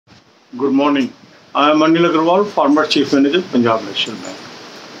Good morning. I am Anil Agarwal, former Chief Manager, Punjab National Bank.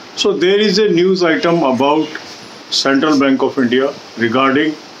 So there is a news item about Central Bank of India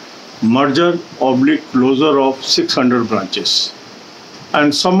regarding merger oblique closure of 600 branches.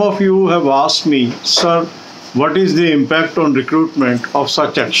 And some of you have asked me, sir, what is the impact on recruitment of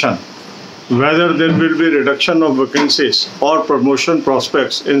such action? Whether there will be reduction of vacancies or promotion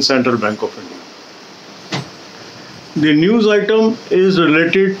prospects in Central Bank of India. The news item is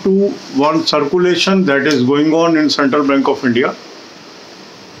related to one circulation that is going on in Central Bank of India.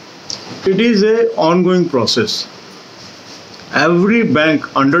 It is an ongoing process. Every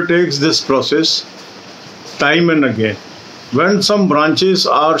bank undertakes this process time and again. When some branches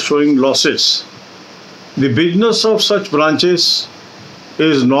are showing losses, the business of such branches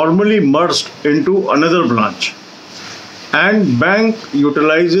is normally merged into another branch, and bank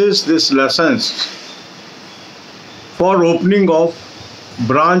utilizes this license for opening of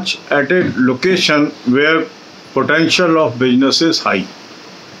branch at a location where potential of business is high.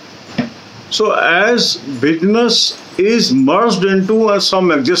 So as business is merged into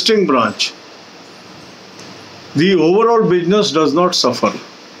some existing branch, the overall business does not suffer.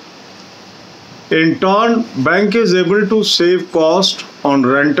 In turn, bank is able to save cost on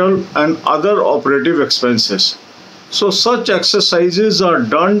rental and other operative expenses. So such exercises are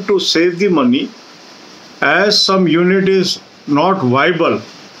done to save the money, as some unit is not viable.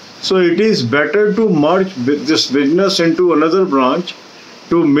 So it is better to merge this business into another branch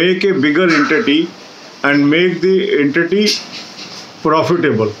to make a bigger entity and make the entity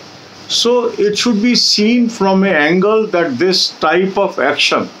profitable. So it should be seen from an angle that this type of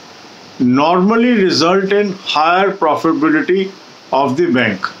action normally result in higher profitability of the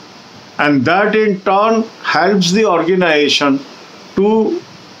bank, and that in turn helps the organization to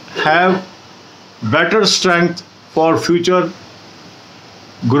have better strength for future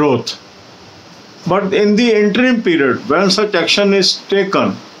growth. But in the interim period, when such action is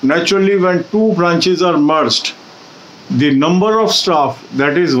taken, naturally when two branches are merged, the number of staff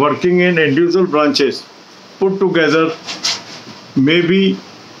that is working in individual branches put together may be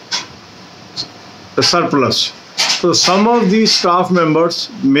a surplus. So some of these staff members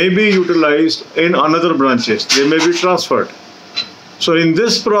may be utilized in another branches. They may be transferred. So in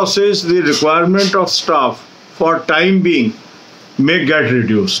this process, the requirement of staff for time being may get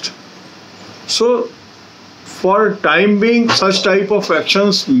reduced. So for time being, such type of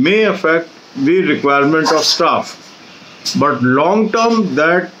actions may affect the requirement of staff. But long term,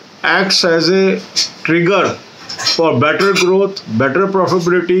 that acts as a trigger for better growth, better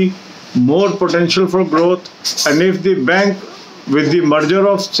profitability, more potential for growth. And if the bank, with the merger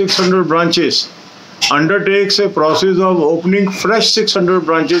of 600 branches, undertakes a process of opening fresh 600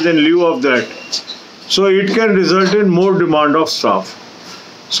 branches in lieu of that, so it can result in more demand of staff.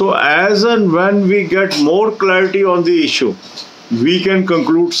 So as and when we get more clarity on the issue, we can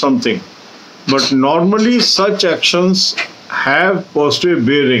conclude something. But normally such actions have positive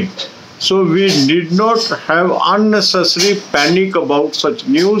bearing. So we need not have unnecessary panic about such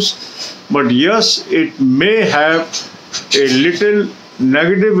news. But yes, it may have a little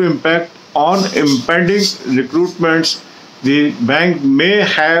negative impact on impending recruitments. The bank may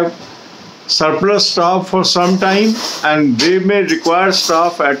have surplus staff for some time, and they may require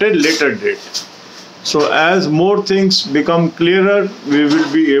staff at a later date. So as more things become clearer, we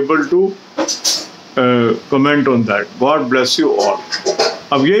will be able to comment on that. God bless you all.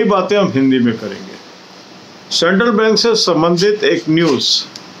 अब यही बातें हम हिंदी में करेंगे। Central bank से संबंधित एक news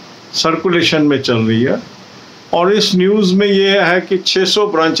circulation में चल रही है, और इस न्यूज़ में ये है कि 600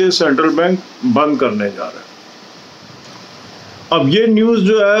 ब्रांचेस सेंट्रल बैंक बंद करने जा रहे हैं। अब ये न्यूज़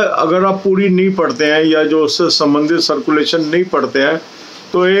जो है, अगर आप पूरी नहीं पढ़ते हैं या जो उससे संबंधित सर्कुलेशन नहीं पढ़ते हैं,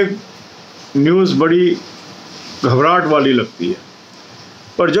 तो एक न्यूज़ बड़ी घबराहट वाली लगती है।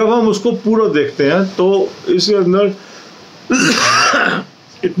 पर जब हम उसको पूरा देखते हैं तो इसके अंदर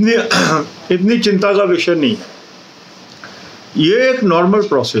इतनी चिंता का विषय नहीं है। ये एक नॉर्मल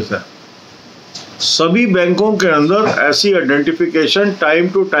प्रोसेस है। सभी बैंकों के अंदर ऐसी आइडेंटिफिकेशन टाइम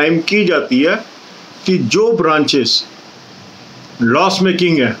टू टाइम की जाती है कि जो ब्रांचेस लॉस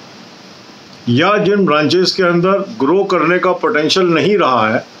मेकिंग है या जिन ब्रांचेस के अंदर ग्रो करने का पोटेंशियल नहीं रहा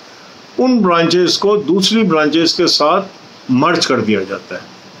है, उन ब्रांचेस को दूसरी ब्रांचेस के साथ मर्ज कर दिया जाता है,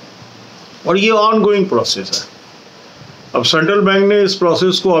 और ये ऑनगोइंग प्रोसेस है। अब सेंट्रल बैंक ने इस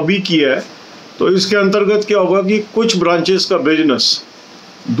प्रोसेस को अभी किया है, तो इसके अंतर्गत क्या होगा कि कुछ ब्रांचेस का बिजनेस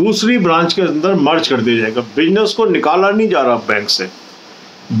दूसरी ब्रांच के अंदर मर्ज कर दिया जाएगा। बिजनेस को निकाला नहीं जा रहा बैंक से,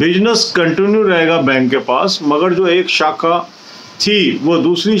 बिजनेस कंटिन्यू रहेगा बैंक के पास, मगर जो एक शाखा थी वो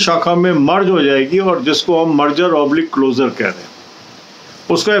दूसरी शाखा में मर्ज हो जाएगी, और जिसको हम मर्जर ऑब्लिक क्लोजर कह रहे हैं।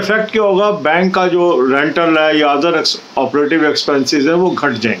 उसका इफेक्ट क्या होगा, बैंक का जो रेंटल है या अदर ऑपरेटिव एक्सपेंसेस है वो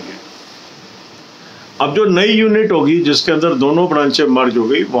घट जाएंगे। अब जो नई यूनिट होगी जिसके अंदर दोनों ब्रांचें मर्ज हो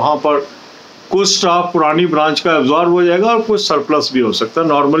गई, वहां पर कुछ स्टाफ पुरानी ब्रांच का एब्जॉर्ब हो जाएगा और कुछ सरप्लस भी हो सकता है।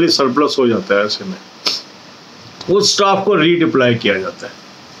 नॉर्मली सरप्लस हो जाता है, ऐसे में उस स्टाफ को रीडिप्लॉय किया जाता है।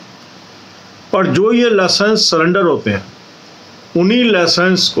 पर जो ये लाइसेंस सरेंडर होते हैं, उन्हीं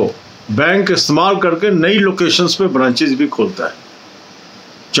लाइसेंस को बैंक इस्तेमाल करके नई लोकेशंस पे ब्रांचेस भी खोलता है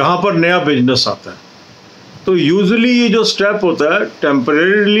जहां पर नया बिजनेस आता है। तो यूजुअली ये जो स्टेप होता है,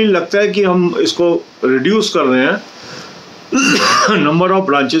 टेम्परेरीली लगता है कि हम इसको रिड्यूस कर रहे हैं नंबर ऑफ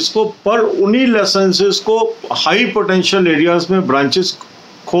ब्रांचेस को, पर उन्हीं लाइसेंसेस को हाई पोटेंशियल एरियाज में ब्रांचेस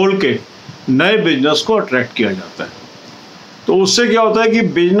खोल के नए बिजनेस को अट्रैक्ट किया जाता है। तो उससे क्या होता है कि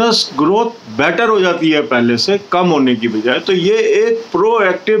बिजनेस ग्रोथ बेटर हो जाती है पहले से, कम होने की बजाय। तो ये एक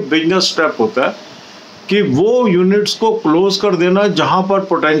प्रोएक्टिव बिजनेस स्टेप होता है कि वो यूनिट्स को क्लोज कर देना जहां पर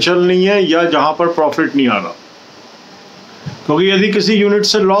पोटेंशियल नहीं है या जहां पर प्रॉफिट नहीं आ रहा। क्योंकि यदि किसी यूनिट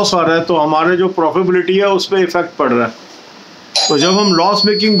से लॉस आ रहा है तो हमारे जो प्रॉफिटेबिलिटी है उस पर इफेक्ट पड़ रहा है। तो जब हम लॉस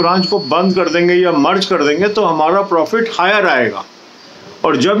मेकिंग ब्रांच को बंद कर देंगे या मर्ज कर देंगे तो हमारा प्रॉफिट हायर आएगा,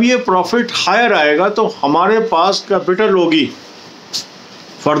 और जब ये प्रॉफिट हायर आएगा तो हमारे पास कैपिटल होगी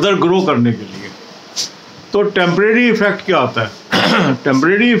फर्दर ग्रो करने के लिए। तो टेम्परेरी इफेक्ट क्या आता है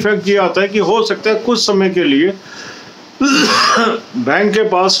टेम्परेरी इफेक्ट ये आता है कि हो सकता है कुछ समय के लिए बैंक के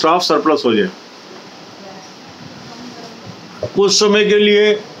पास स्टाफ सरप्लस हो जाए, कुछ समय के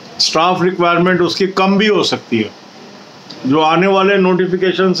लिए स्टाफ रिक्वायरमेंट उसकी कम भी हो सकती है। जो आने वाले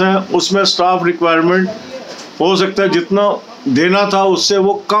नोटिफिकेशंस हैं उसमें स्टाफ रिक्वायरमेंट हो सकता है जितना देना था उससे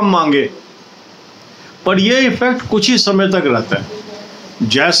वो कम मांगे, पर यह इफेक्ट कुछ ही समय तक रहता है।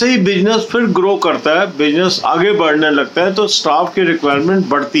 जैसे ही बिजनेस फिर ग्रो करता है, बिजनेस आगे बढ़ने लगता है, तो स्टाफ की रिक्वायरमेंट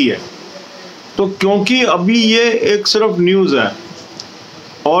बढ़ती है। तो क्योंकि अभी ये एक सिर्फ न्यूज़ है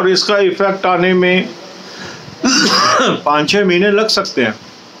और इसका इफेक्ट आने में 5-6 महीने लग सकते हैं,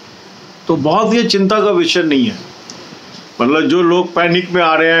 तो बहुत ये चिंता का विषय नहीं है। मतलब जो लोग पैनिक में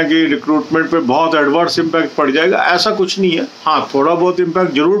आ रहे हैं कि रिक्रूटमेंट पे बहुत एडवर्स इम्पैक्ट पड़ जाएगा, ऐसा कुछ नहीं है। हाँ, थोड़ा बहुत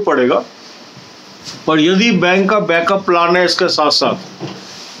इम्पैक्ट जरूर पड़ेगा, पर यदि बैंक का बैकअप प्लान है, इसके साथ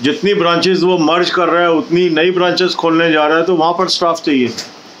साथ जितनी ब्रांचेस वो मर्ज कर रहा है उतनी नई ब्रांचेस खोलने जा रहा है, तो वहाँ पर स्टाफ चाहिए।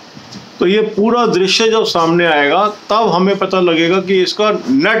 तो ये पूरा दृश्य जब सामने आएगा तब हमें पता लगेगा कि इसका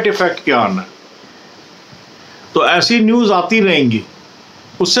नेट इफेक्ट क्या आना है। तो ऐसी न्यूज़ आती रहेंगी,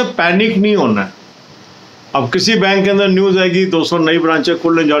 उससे पैनिक नहीं होना है। अब किसी बैंक के अंदर न्यूज़ आएगी 200 नई ब्रांचें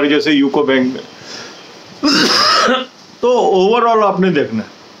खुलने जा रही, जैसे यूको बैंक में तो ओवरऑल आपने देखना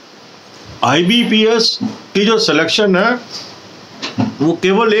है आईबीपीएस की जो सिलेक्शन है वो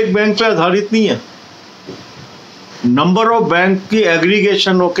केवल एक बैंक पे आधारित नहीं है, नंबर ऑफ बैंक की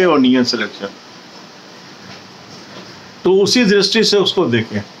एग्रीगेशन होके होनी है सिलेक्शन। तो उसी दृष्टि से उसको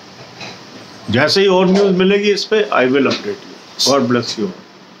देखें। जैसे ही और न्यूज़ मिलेगी इस पे, I will update you. God bless you.